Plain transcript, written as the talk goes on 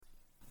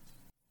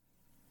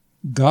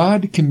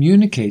God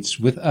communicates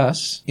with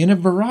us in a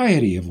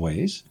variety of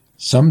ways,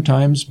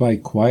 sometimes by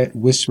quiet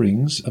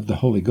whisperings of the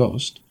Holy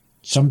Ghost,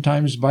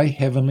 sometimes by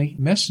heavenly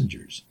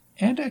messengers,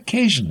 and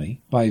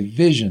occasionally by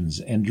visions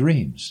and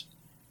dreams.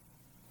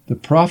 The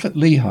prophet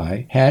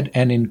Lehi had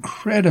an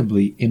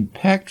incredibly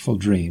impactful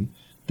dream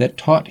that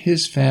taught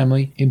his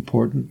family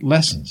important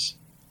lessons,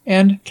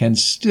 and can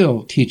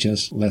still teach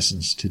us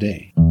lessons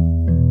today.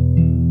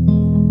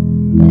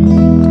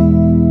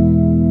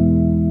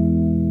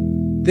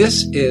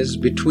 This is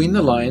Between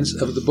the Lines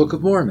of the Book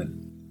of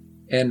Mormon,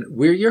 and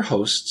we're your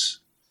hosts.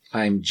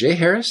 I'm Jay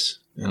Harris.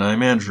 And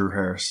I'm Andrew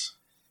Harris.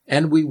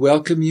 And we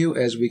welcome you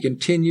as we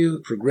continue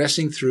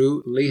progressing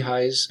through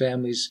Lehi's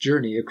family's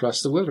journey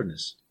across the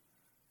wilderness.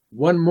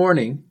 One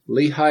morning,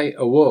 Lehi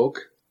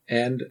awoke,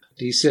 and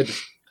he said,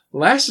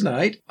 "Last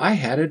night I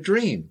had a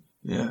dream."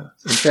 Yeah.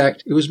 In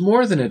fact, it was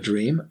more than a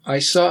dream. I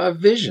saw a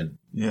vision.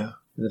 Yeah.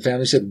 And the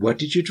family said, "What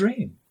did you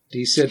dream?"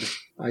 He said,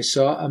 "I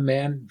saw a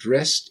man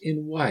dressed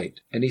in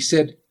white." And he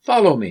said,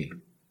 "Follow me."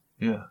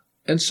 Yeah.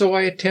 And so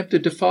I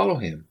attempted to follow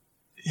him.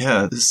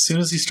 Yeah. As soon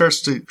as he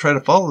starts to try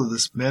to follow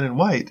this man in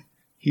white,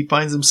 he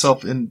finds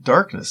himself in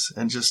darkness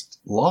and just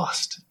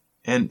lost.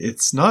 And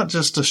it's not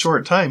just a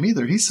short time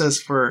either. He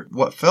says for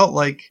what felt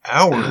like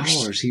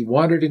hours. He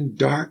wandered in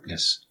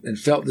darkness and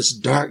felt this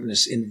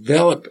darkness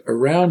envelop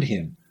around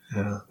him.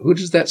 Yeah. Who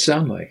does that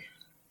sound like?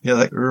 Yeah,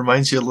 that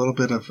reminds you a little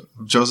bit of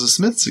Joseph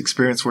Smith's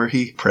experience where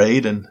he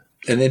prayed and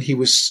then he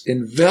was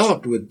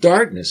enveloped with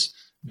darkness.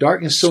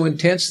 Darkness so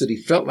intense that he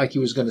felt like he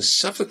was going to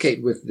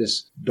suffocate with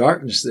this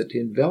darkness that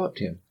enveloped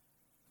him.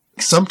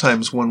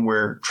 Sometimes when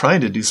we're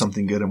trying to do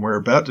something good and we're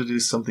about to do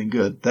something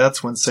good,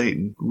 that's when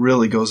Satan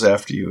really goes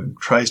after you and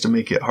tries to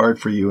make it hard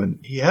for you. And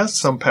he has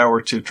some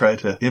power to try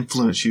to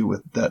influence you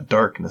with that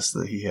darkness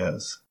that he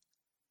has.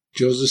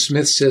 Joseph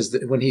Smith says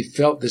that when he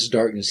felt this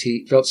darkness,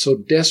 he felt so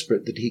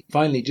desperate that he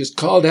finally just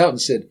called out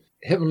and said,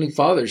 "Heavenly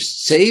Father,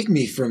 save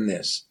me from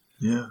this."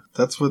 Yeah,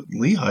 that's what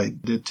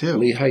Lehi did too.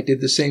 Lehi did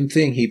the same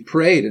thing. He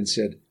prayed and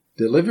said,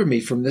 "Deliver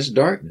me from this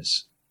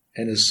darkness."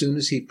 And as soon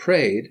as he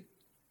prayed,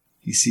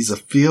 he sees a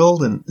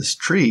field and this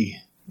tree.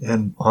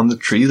 And on the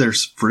tree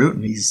there's fruit,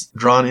 and he's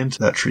drawn into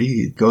that tree.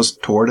 He goes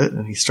toward it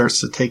and he starts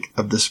to take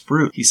of this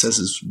fruit. He says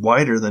it's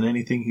wider than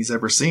anything he's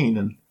ever seen.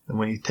 And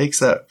when he takes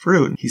that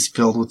fruit, he's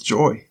filled with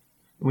joy.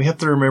 We have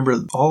to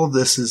remember all of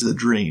this is a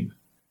dream.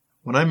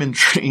 When I'm in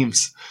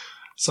dreams,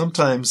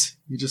 sometimes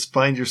you just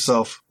find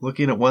yourself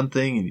looking at one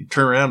thing and you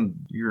turn around and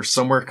you're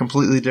somewhere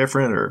completely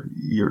different, or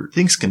your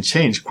things can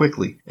change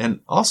quickly.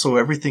 And also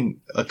everything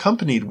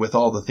accompanied with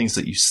all the things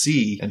that you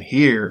see and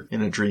hear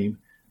in a dream,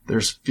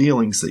 there's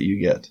feelings that you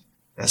get.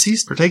 As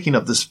he's partaking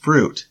of this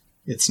fruit,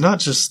 it's not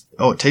just,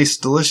 it tastes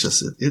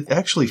delicious. It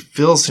actually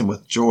fills him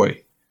with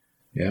joy.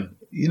 Yeah.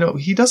 You know,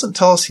 he doesn't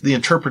tell us the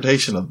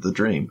interpretation of the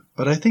dream,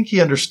 but I think he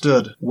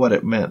understood what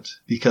it meant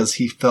because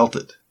he felt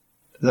it.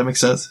 Does that make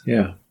sense?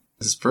 Yeah.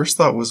 His first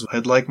thought was,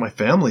 I'd like my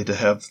family to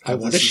have I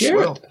want to this share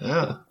as well. it.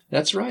 Yeah.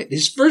 That's right.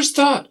 His first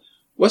thought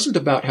wasn't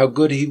about how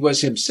good he was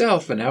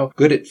himself and how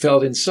good it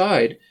felt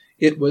inside.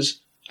 It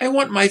was, I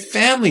want my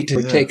family to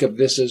partake of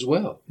this as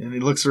well. And he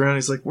looks around,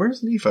 he's like,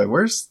 where's Nephi?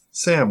 Where's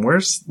Sam?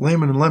 Where's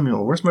Laman and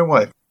Lemuel? Where's my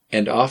wife?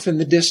 And off in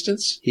the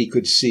distance, he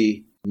could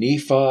see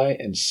Nephi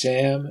and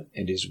Sam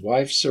and his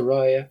wife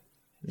Sariah.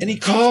 And he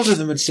called to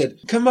them and said,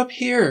 "Come up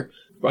here.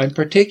 I'm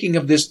partaking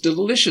of this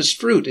delicious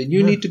fruit, and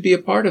you need to be a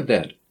part of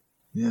that."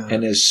 Yeah.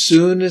 And as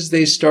soon as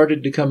they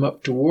started to come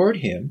up toward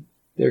him,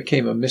 there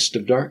came a mist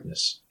of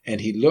darkness. And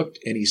he looked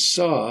and he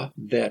saw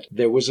that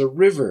there was a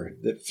river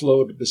that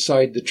flowed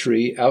beside the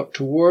tree out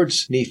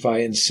towards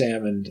Nephi and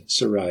Sam and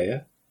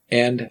Sariah,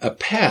 and a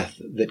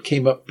path that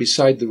came up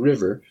beside the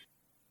river.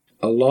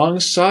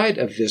 Alongside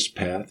of this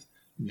path,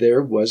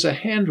 there was a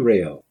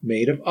handrail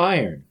made of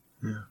iron.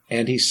 Yeah.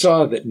 And he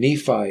saw that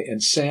Nephi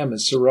and Sam and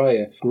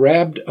Sariah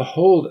grabbed a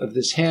hold of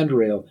this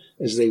handrail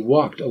as they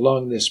walked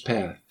along this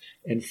path.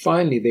 And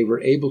finally they were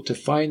able to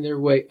find their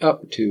way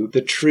up to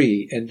the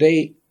tree, and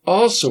they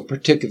also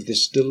partook of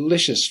this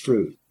delicious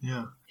fruit.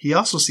 Yeah. He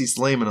also sees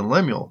Laman and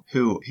Lemuel,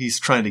 who he's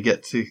trying to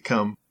get to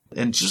come.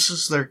 And just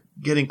as they're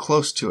getting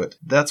close to it,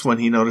 that's when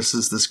he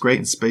notices this great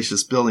and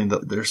spacious building.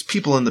 That there's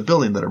people in the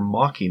building that are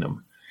mocking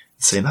him,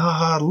 saying,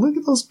 look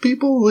at those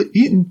people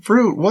eating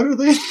fruit. What are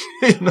they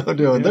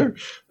doing? Yeah.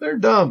 They're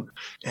dumb.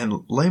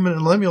 And Laman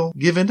and Lemuel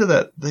give into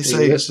that. They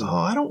say, listen.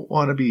 I don't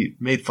want to be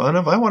made fun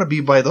of. I want to be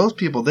by those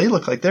people. They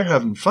look like they're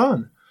having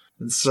fun.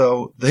 And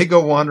so they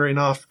go wandering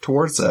off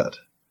towards that.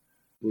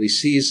 He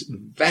sees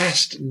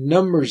vast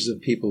numbers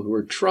of people who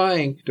are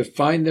trying to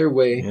find their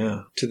way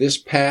to this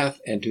path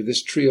and to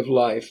this tree of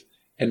life.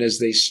 And as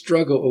they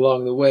struggle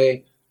along the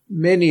way,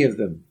 many of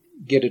them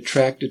get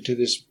attracted to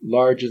this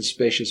large and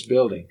spacious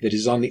building that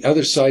is on the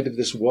other side of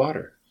this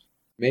water.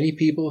 Many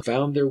people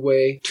found their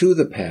way to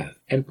the path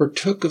and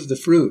partook of the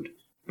fruit,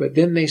 but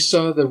then they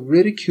saw the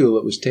ridicule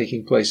that was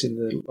taking place in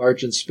the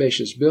large and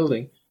spacious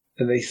building,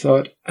 and they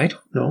thought, I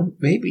don't know,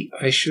 maybe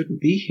I shouldn't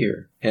be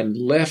here, and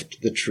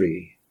left the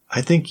tree.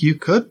 I think you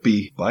could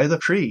be by the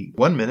tree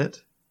 1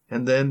 minute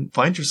and then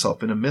find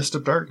yourself in a mist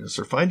of darkness,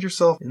 or find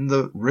yourself in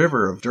the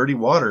river of dirty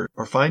water,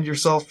 or find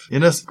yourself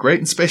in a great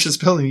and spacious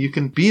building. You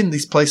can be in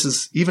these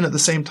places even at the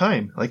same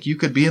time. Like you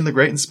could be in the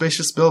great and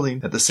spacious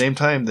building at the same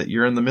time that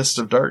you're in the midst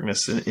of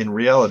darkness in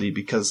reality,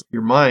 because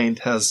your mind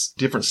has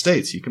different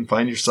states. You can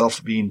find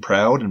yourself being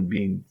proud and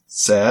being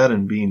sad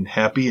and being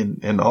happy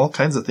and all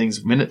kinds of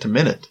things minute to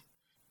minute.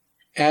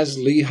 As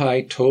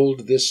Lehi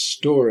told this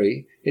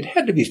story, it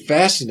had to be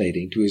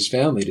fascinating to his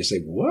family to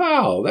say,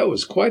 wow, that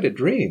was quite a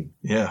dream.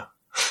 Yeah,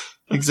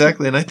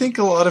 exactly. And I think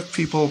a lot of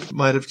people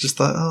might have just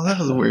thought, oh, that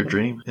was a weird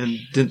dream, and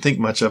didn't think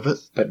much of it.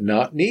 But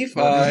not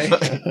Nephi.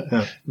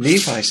 Yeah.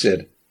 Nephi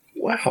said,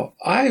 wow,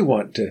 I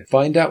want to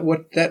find out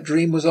what that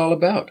dream was all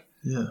about.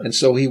 Yeah. And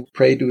so he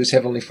prayed to his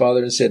heavenly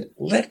Father and said,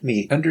 let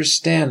me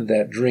understand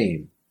that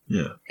dream.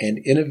 Yeah. And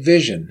in a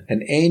vision,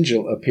 an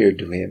angel appeared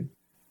to him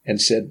and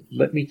said,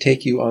 let me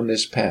take you on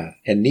this path.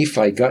 And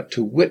Nephi got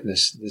to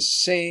witness the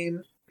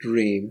same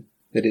dream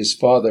that his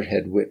father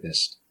had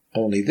witnessed.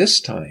 Only this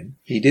time,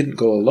 he didn't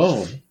go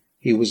alone.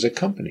 He was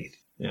accompanied.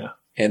 Yeah.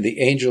 And the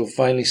angel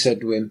finally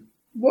said to him,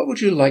 what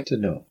would you like to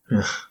know?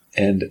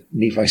 And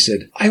Nephi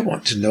said, I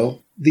want to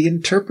know the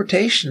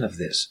interpretation of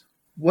this.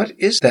 What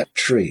is that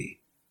tree?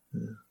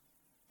 Yeah.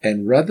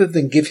 And rather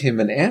than give him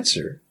an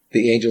answer,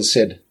 the angel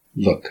said,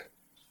 look.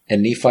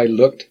 And Nephi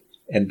looked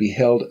and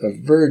beheld a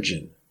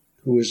virgin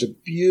who was a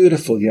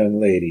beautiful young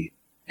lady,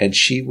 and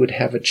she would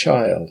have a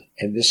child,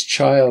 and this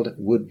child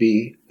would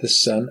be the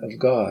Son of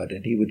God,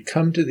 and he would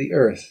come to the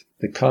earth,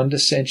 the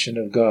condescension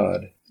of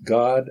God.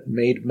 God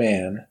made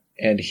man,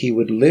 and he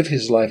would live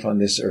his life on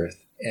this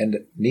earth.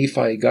 And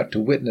Nephi got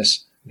to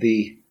witness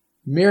the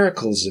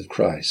miracles of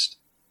Christ,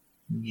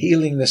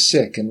 healing the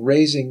sick and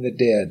raising the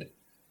dead,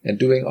 and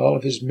doing all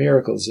of his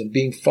miracles, and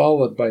being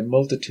followed by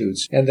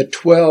multitudes, and the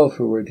 12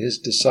 who were his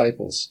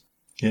disciples.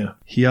 Yeah.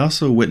 He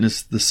also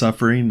witnessed the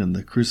suffering and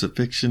the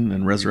crucifixion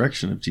and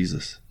resurrection of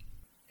Jesus.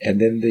 And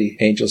then the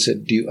angel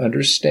said, do you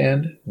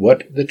understand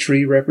what the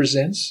tree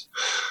represents?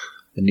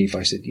 And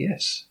Nephi said,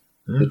 yes.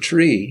 The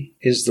tree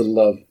is the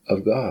love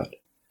of God.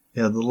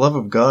 Yeah, the love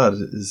of God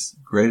is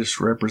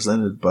greatest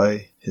represented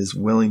by his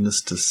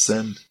willingness to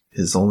send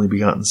his only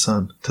begotten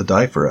Son to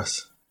die for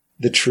us.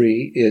 The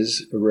tree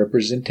is a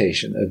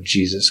representation of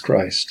Jesus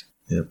Christ.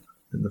 Yep.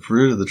 And the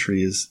fruit of the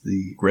tree is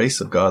the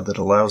grace of God that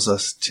allows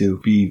us to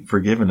be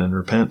forgiven and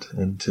repent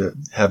and to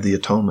have the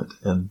atonement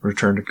and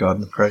return to God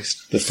in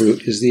Christ. The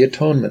fruit is the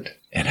atonement.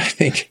 And I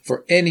think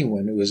for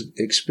anyone who has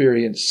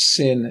experienced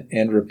sin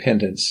and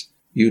repentance,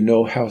 you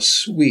know how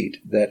sweet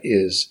that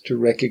is to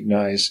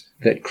recognize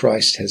that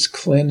Christ has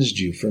cleansed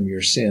you from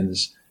your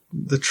sins.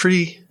 The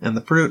tree and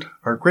the fruit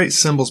are great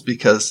symbols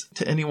because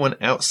to anyone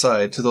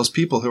outside, to those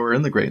people who are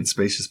in the great and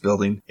spacious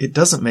building, it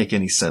doesn't make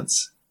any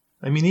sense.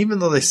 I mean, even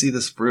though they see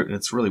this fruit and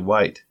it's really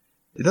white,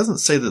 it doesn't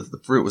say that the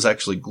fruit was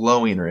actually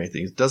glowing or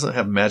anything. It doesn't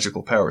have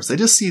magical powers. They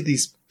just see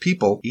these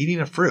people eating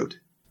a fruit.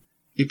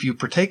 If you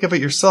partake of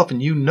it yourself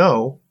and you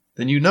know,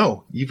 then you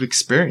know. You've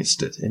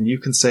experienced it and you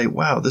can say,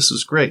 wow, this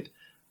was great.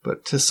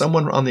 But to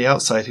someone on the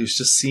outside who's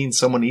just seen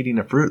someone eating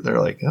a fruit, they're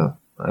like, oh,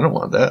 I don't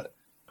want that.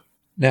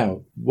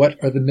 Now, what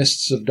are the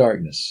mists of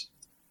darkness?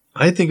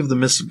 I think of the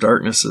mists of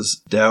darkness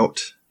as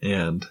doubt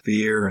and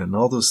fear and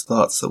all those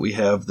thoughts that we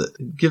have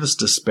that give us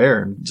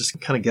despair and just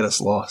kind of get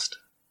us lost.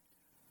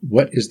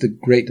 What is the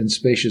great and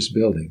spacious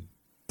building?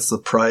 It's the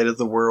pride of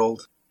the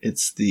world.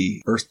 It's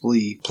the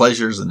earthly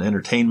pleasures and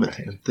entertainment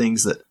and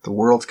things that the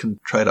world can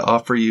try to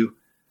offer you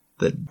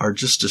that are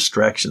just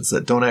distractions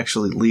that don't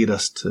actually lead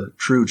us to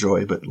true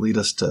joy, but lead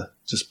us to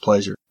just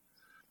pleasure.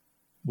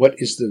 What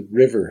is the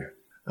river?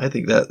 I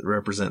think that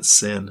represents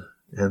sin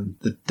and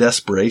the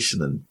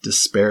desperation and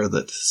despair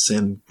that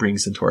sin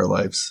brings into our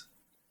lives.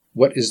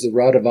 What is the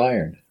rod of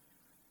iron?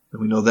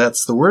 And we know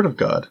that's the Word of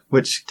God,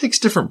 which takes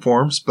different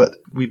forms, but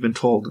we've been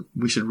told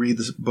we should read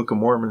the Book of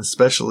Mormon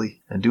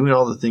especially, and doing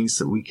all the things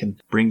that we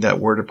can bring that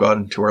Word of God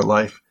into our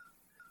life.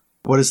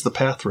 What does the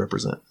path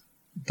represent?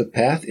 The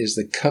path is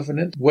the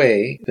covenant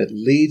way that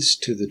leads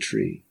to the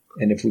tree.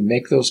 And if we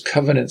make those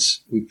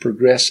covenants, we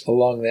progress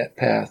along that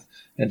path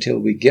until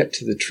we get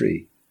to the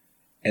tree.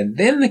 And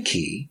then the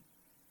key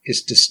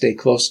is to stay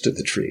close to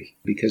the tree,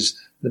 because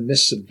the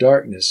mists of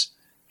darkness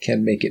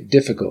can make it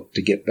difficult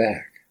to get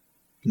back.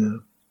 Yeah.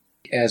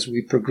 As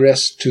we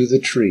progress to the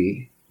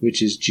tree,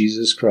 which is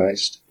Jesus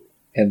Christ,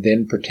 and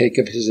then partake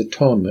of his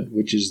atonement,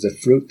 which is the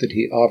fruit that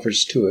he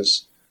offers to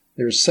us,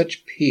 there is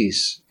such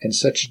peace and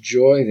such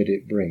joy that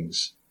it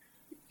brings.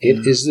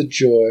 It is the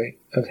joy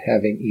of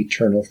having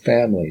eternal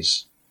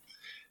families.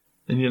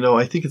 And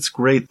I think it's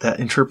great, that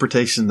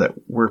interpretation that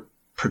we're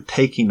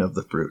partaking of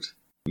the fruit.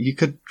 You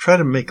could try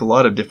to make a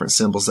lot of different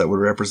symbols that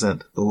would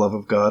represent the love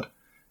of God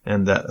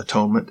and that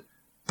atonement,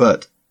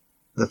 but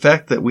the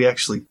fact that we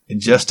actually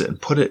ingest it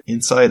and put it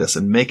inside us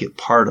and make it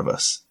part of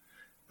us,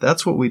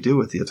 that's what we do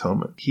with the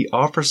atonement. He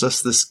offers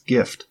us this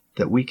gift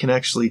that we can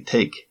actually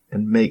take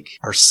and make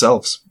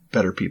ourselves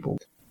better people.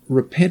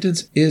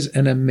 Repentance is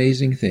an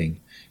amazing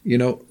thing.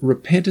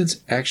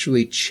 Repentance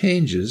actually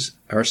changes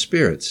our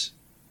spirits.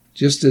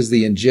 Just as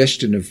the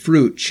ingestion of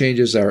fruit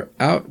changes our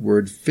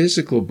outward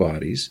physical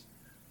bodies,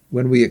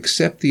 when we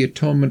accept the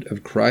atonement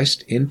of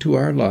Christ into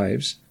our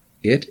lives,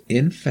 it,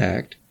 in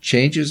fact,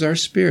 changes our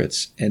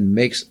spirits and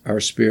makes our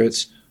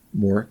spirits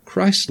more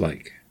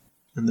Christ-like.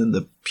 And then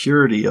the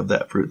purity of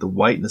that fruit, the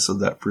whiteness of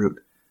that fruit,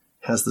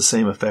 has the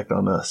same effect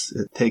on us.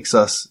 It takes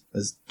us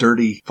as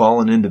dirty,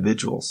 fallen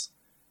individuals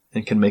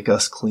and can make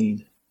us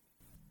clean.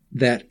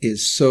 That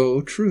is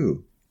so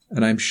true,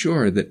 and I'm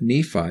sure that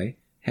Nephi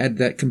had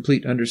that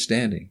complete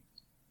understanding.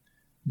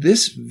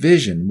 This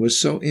vision was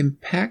so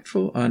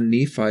impactful on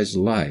Nephi's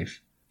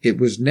life, it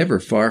was never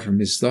far from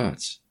his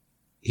thoughts.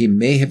 He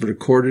may have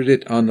recorded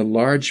it on the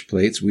large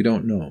plates, we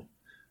don't know.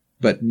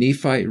 But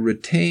Nephi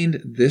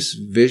retained this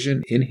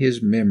vision in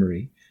his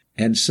memory,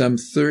 and some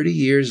 30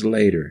 years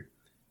later,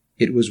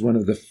 it was one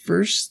of the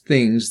first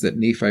things that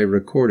Nephi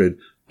recorded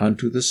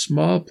onto the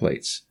small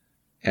plates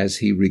as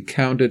he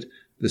recounted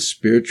the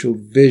spiritual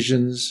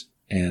visions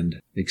and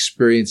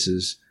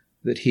experiences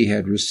that he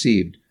had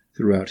received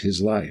throughout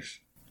his life.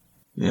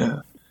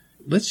 Yeah.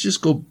 Let's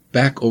just go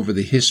back over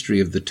the history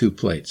of the two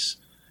plates.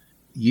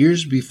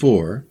 Years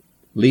before,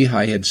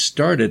 Lehi had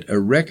started a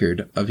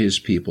record of his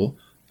people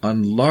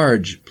on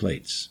large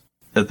plates.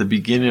 At the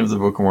beginning of the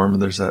Book of Mormon,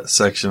 there's that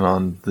section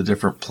on the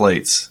different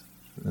plates,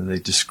 and they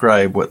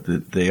describe what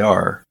they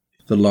are.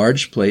 The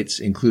large plates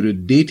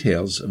included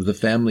details of the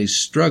family's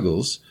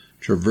struggles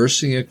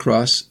traversing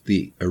across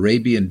the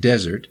Arabian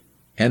desert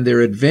and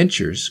their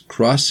adventures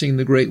crossing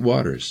the great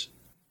waters.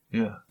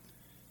 Yeah.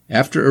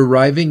 After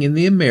arriving in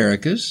the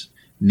Americas,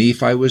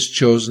 Nephi was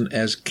chosen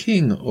as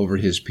king over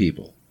his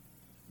people,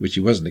 which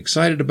he wasn't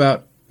excited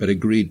about, but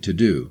agreed to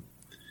do.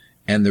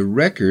 And the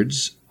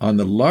records on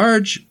the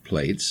large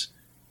plates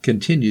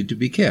continued to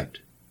be kept.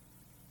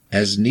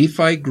 As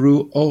Nephi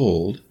grew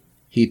old,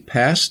 he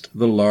passed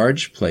the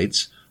large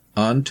plates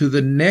on to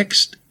the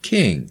next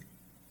king,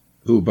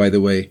 who, by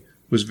the way,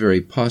 was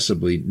very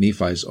possibly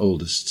Nephi's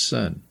oldest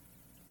son.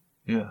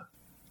 Yeah.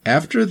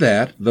 After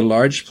that, the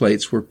large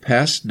plates were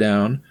passed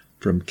down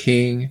from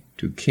king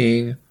to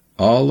king,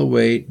 all the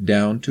way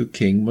down to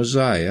King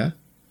Mosiah,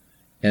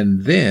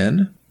 and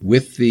then,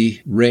 with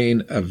the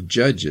reign of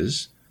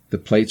judges, the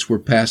plates were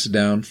passed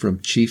down from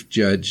chief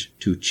judge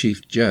to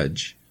chief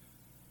judge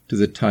to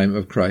the time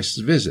of Christ's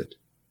visit.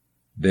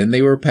 Then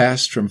they were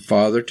passed from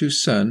father to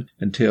son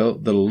until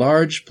the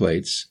large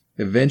plates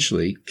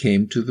eventually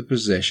came to the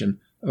possession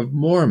of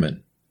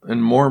Mormon.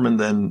 And Mormon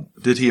then,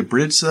 did he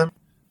abridge them?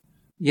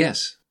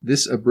 Yes,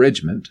 this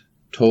abridgment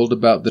told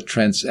about the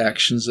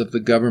transactions of the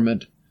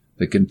government,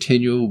 the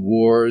continual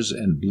wars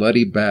and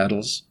bloody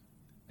battles,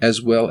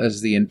 as well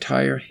as the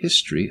entire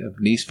history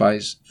of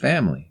Nephi's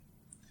family.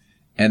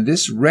 And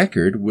this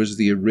record was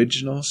the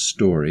original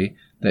story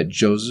that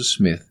Joseph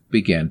Smith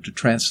began to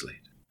translate.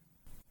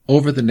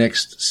 Over the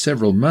next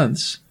several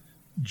months,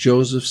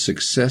 Joseph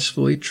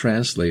successfully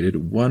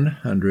translated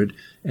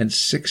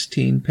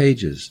 116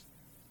 pages.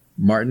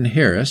 Martin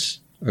Harris,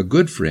 a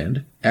good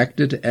friend,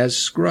 acted as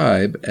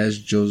scribe as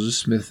Joseph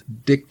Smith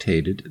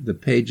dictated the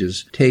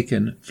pages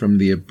taken from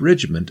the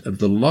abridgment of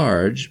the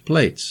large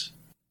plates.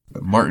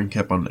 Martin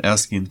kept on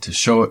asking to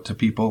show it to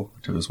people,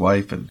 to his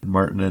wife, and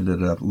Martin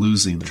ended up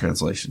losing the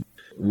translation.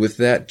 With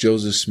that,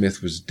 Joseph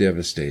Smith was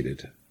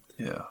devastated.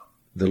 Yeah.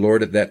 The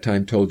Lord at that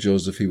time told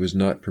Joseph he was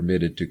not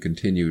permitted to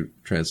continue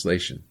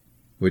translation,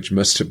 which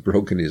must have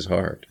broken his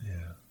heart.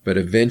 Yeah. But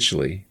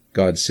eventually,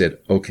 God said,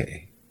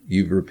 okay,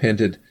 you've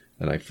repented,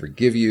 and I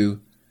forgive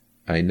you.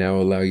 I now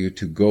allow you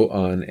to go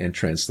on and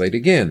translate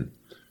again.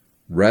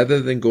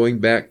 Rather than going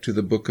back to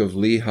the book of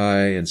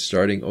Lehi and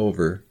starting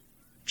over,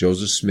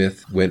 Joseph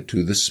Smith went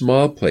to the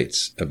small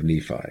plates of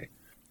Nephi.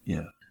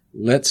 Yeah.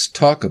 Let's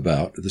talk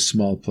about the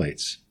small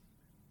plates.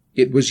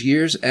 It was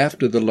years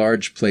after the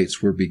large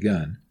plates were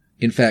begun.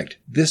 In fact,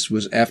 this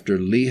was after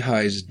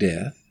Lehi's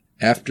death,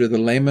 after the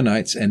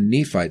Lamanites and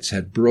Nephites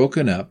had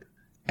broken up,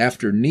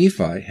 after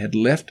Nephi had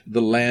left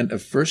the land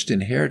of first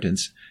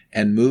inheritance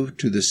and moved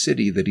to the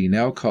city that he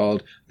now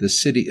called the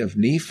city of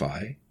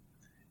Nephi,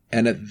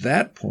 and at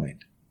that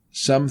point,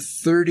 some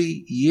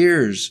 30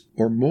 years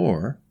or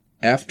more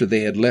after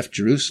they had left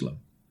Jerusalem,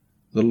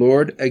 the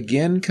Lord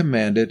again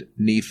commanded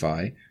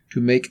Nephi to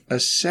make a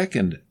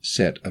second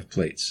set of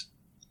plates.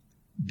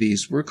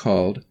 These were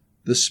called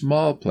the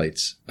small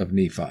plates of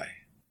Nephi.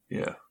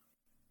 Yeah.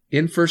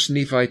 In 1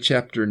 Nephi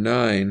chapter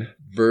 9,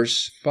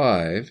 verse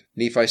 5,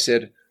 Nephi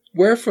said,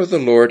 "Wherefore the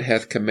Lord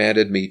hath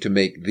commanded me to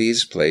make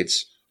these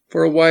plates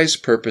for a wise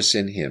purpose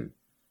in him.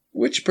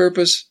 Which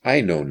purpose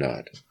I know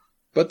not.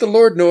 But the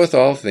Lord knoweth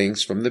all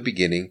things from the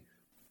beginning."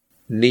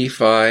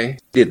 Nephi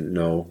didn't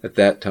know at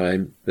that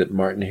time that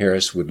Martin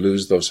Harris would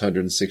lose those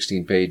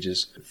 116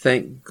 pages.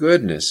 Thank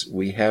goodness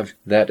we have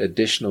that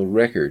additional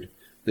record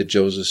that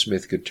Joseph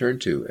Smith could turn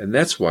to. And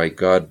that's why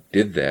God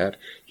did that.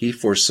 He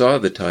foresaw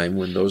the time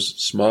when those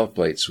small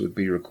plates would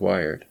be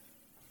required.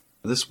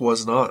 This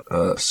was not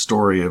a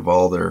story of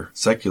all their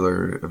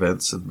secular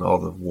events and all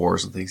the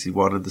wars and things. He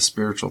wanted the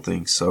spiritual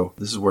things. So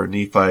this is where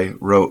Nephi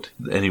wrote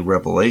any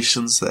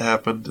revelations that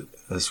happened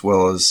as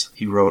well as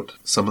he wrote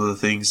some of the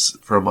things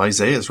from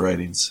Isaiah's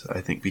writings,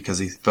 I think, because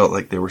he felt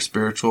like they were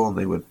spiritual and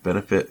they would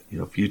benefit,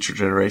 future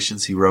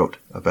generations. He wrote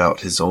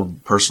about his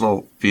own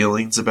personal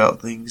feelings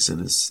about things,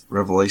 and his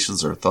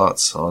revelations or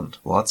thoughts on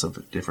lots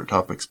of different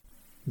topics.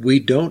 We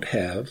don't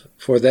have,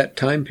 for that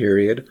time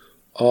period,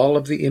 all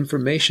of the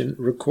information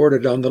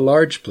recorded on the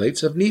large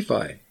plates of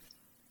Nephi.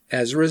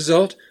 As a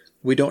result,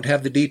 we don't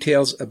have the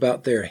details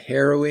about their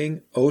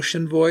harrowing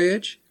ocean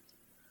voyage.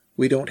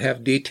 We don't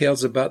have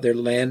details about their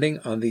landing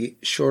on the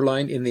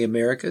shoreline in the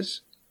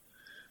Americas.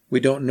 We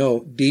don't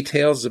know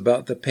details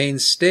about the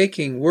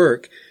painstaking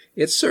work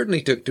it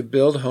certainly took to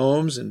build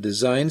homes and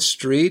design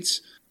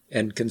streets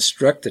and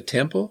construct the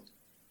temple.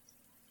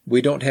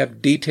 We don't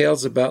have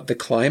details about the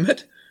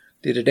climate.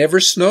 Did it ever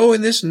snow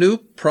in this new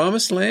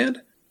promised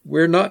land?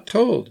 We're not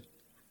told.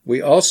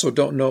 We also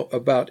don't know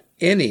about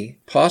any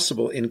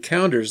possible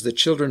encounters the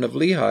children of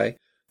Lehi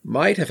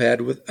might have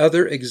had with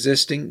other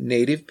existing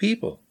native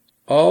people.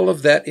 All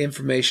of that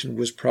information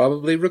was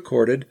probably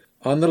recorded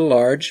on the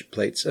large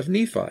plates of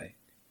Nephi.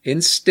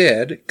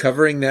 Instead,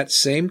 covering that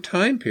same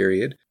time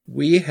period,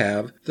 we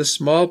have the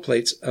small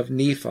plates of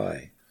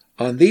Nephi.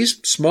 On these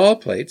small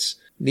plates,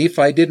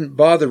 Nephi didn't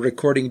bother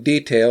recording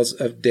details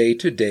of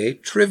day-to-day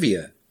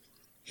trivia.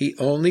 He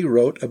only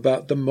wrote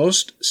about the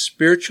most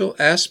spiritual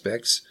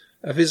aspects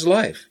of his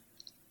life: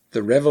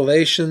 the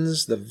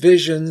revelations, the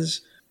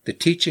visions, the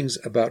teachings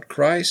about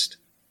Christ.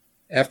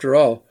 After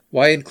all,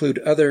 why include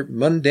other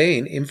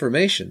mundane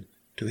information?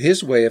 To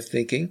his way of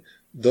thinking,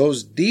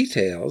 those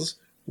details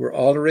were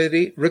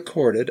already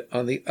recorded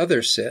on the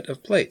other set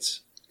of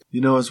plates.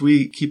 As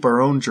we keep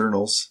our own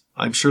journals,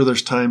 I'm sure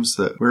there's times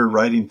that we're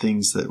writing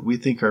things that we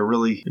think are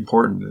really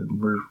important, and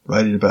we're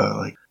writing about,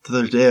 like, the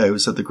other day I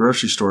was at the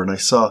grocery store and I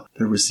saw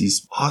there was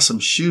these awesome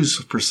shoes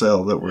for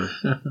sale that were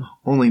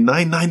only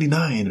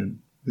 $9.99, and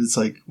it's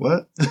like,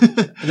 what?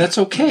 That's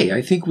okay.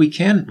 I think we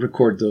can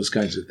record those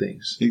kinds of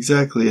things.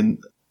 Exactly.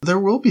 And there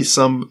will be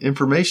some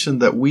information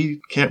that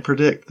we can't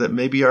predict that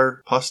maybe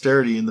our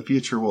posterity in the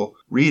future will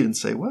read and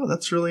say, wow,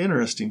 that's really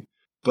interesting.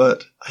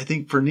 But I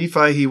think for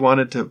Nephi, he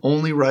wanted to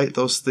only write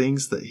those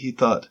things that he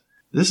thought,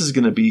 this is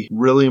going to be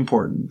really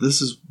important.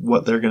 This is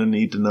what they're going to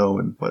need to know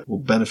and what will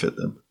benefit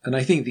them. And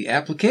I think the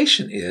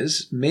application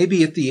is,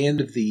 maybe at the end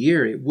of the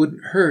year, it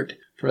wouldn't hurt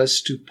for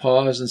us to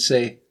pause and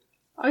say,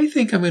 I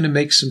think I'm going to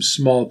make some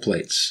small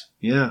plates.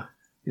 Yeah.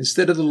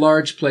 Instead of the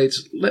large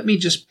plates, let me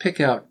just pick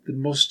out the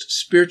most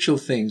spiritual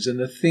things and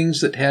the things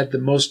that had the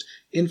most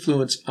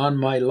influence on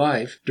my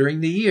life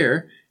during the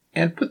year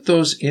and put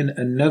those in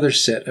another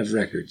set of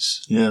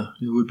records. Yeah,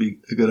 it would be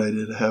a good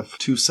idea to have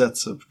two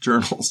sets of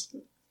journals.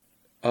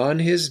 On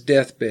his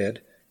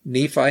deathbed,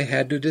 Nephi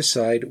had to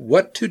decide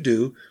what to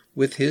do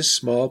with his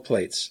small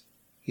plates.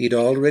 He'd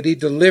already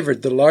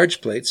delivered the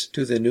large plates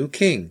to the new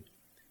king.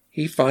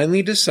 He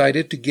finally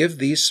decided to give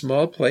these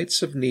small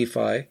plates of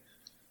Nephi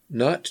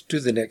not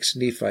to the next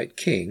Nephite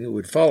king who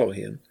would follow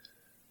him,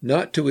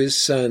 not to his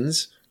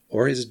sons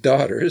or his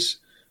daughters,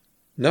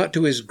 not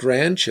to his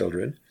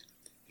grandchildren.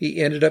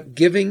 He ended up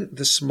giving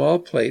the small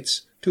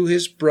plates to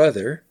his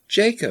brother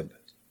Jacob.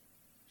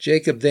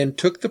 Jacob then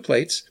took the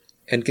plates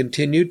and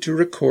continued to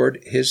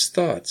record his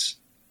thoughts.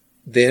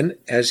 Then,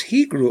 as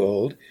he grew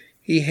old,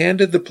 he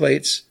handed the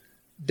plates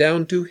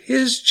down to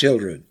his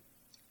children.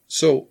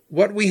 So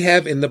what we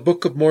have in the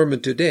Book of Mormon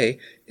today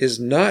is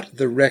not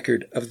the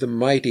record of the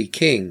mighty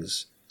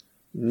kings,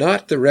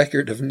 not the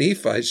record of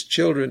Nephi's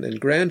children and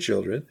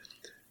grandchildren.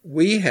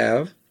 We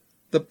have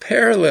the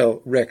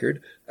parallel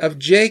record of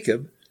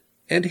Jacob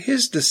and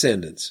his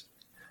descendants.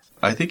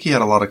 I think he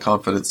had a lot of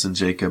confidence in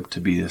Jacob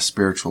to be a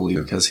spiritual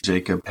leader because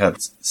Jacob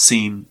had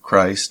seen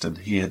Christ and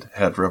he had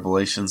had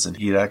revelations, and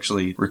he had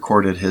actually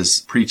recorded his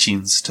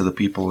preachings to the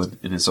people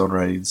in his own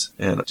writings.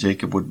 And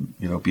Jacob would,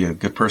 be a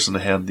good person to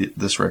hand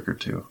this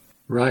record to.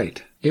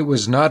 Right. It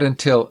was not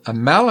until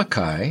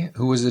Amaleki,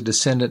 who was a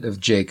descendant of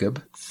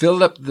Jacob,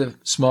 filled up the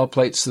small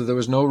plates so there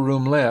was no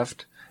room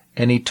left,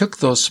 and he took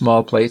those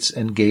small plates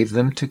and gave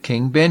them to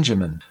King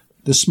Benjamin.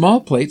 The small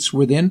plates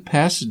were then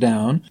passed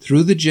down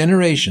through the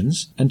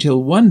generations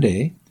until one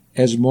day,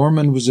 as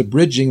Mormon was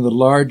abridging the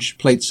large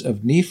plates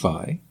of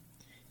Nephi,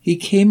 he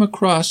came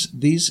across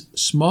these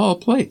small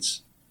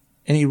plates.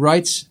 And he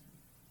writes,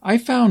 I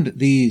found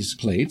these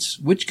plates,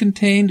 which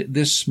contained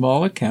this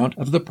small account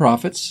of the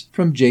prophets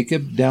from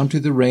Jacob down to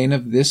the reign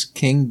of this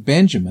King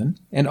Benjamin,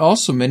 and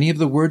also many of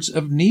the words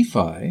of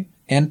Nephi,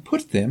 and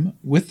put them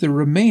with the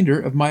remainder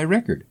of my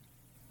record.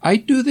 I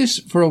do this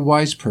for a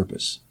wise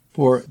purpose,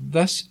 for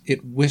thus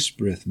it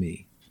whispereth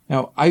me.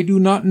 Now I do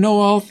not know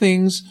all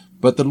things,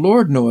 but the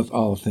Lord knoweth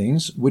all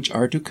things which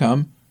are to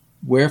come.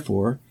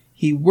 Wherefore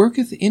he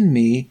worketh in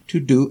me to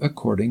do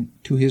according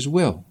to his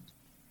will.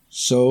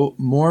 So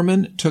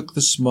Mormon took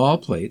the small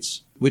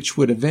plates, which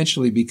would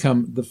eventually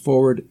become the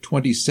forward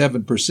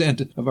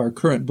 27% of our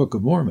current Book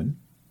of Mormon,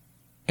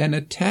 and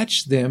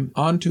attached them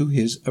onto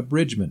his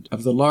abridgment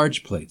of the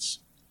large plates.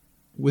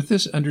 With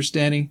this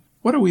understanding,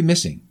 what are we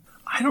missing?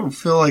 I don't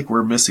feel like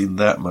we're missing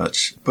that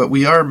much, but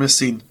we are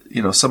missing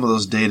some of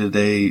those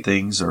day-to-day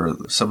things or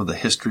some of the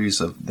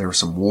histories there were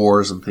some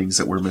wars and things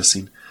that were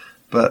missing.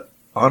 But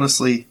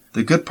honestly,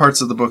 the good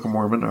parts of the Book of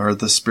Mormon are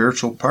the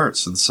spiritual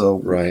parts. And so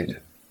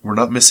we're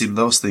not missing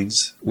those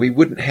things. We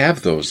wouldn't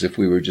have those if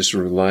we were just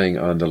relying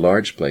on the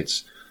large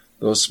plates.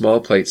 Those small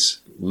plates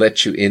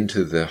let you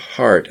into the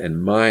heart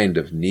and mind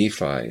of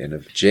Nephi and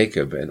of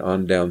Jacob and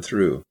on down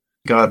through.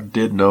 God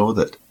did know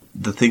that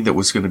the thing that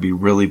was going to be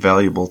really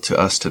valuable to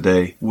us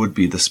today would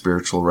be the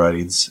spiritual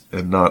writings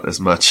and not as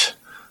much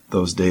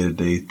those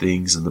day-to-day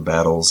things and the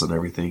battles and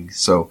everything.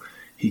 So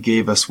he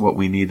gave us what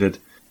we needed.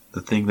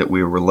 The thing that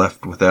we were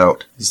left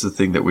without is the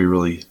thing that we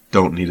really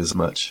don't need as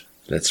much.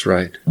 That's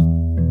right.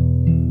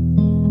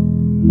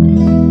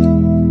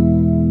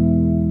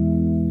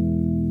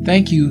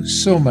 Thank you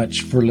so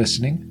much for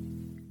listening.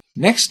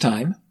 Next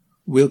time,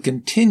 we'll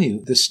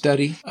continue the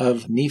study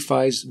of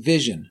Nephi's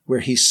vision, where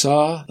he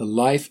saw the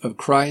life of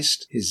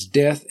Christ, his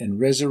death and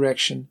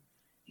resurrection.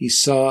 He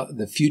saw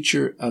the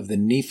future of the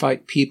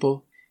Nephite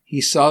people.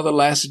 He saw the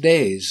last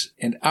days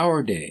and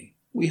our day.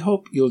 We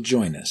hope you'll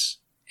join us.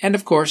 And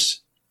of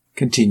course,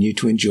 continue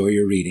to enjoy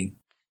your reading.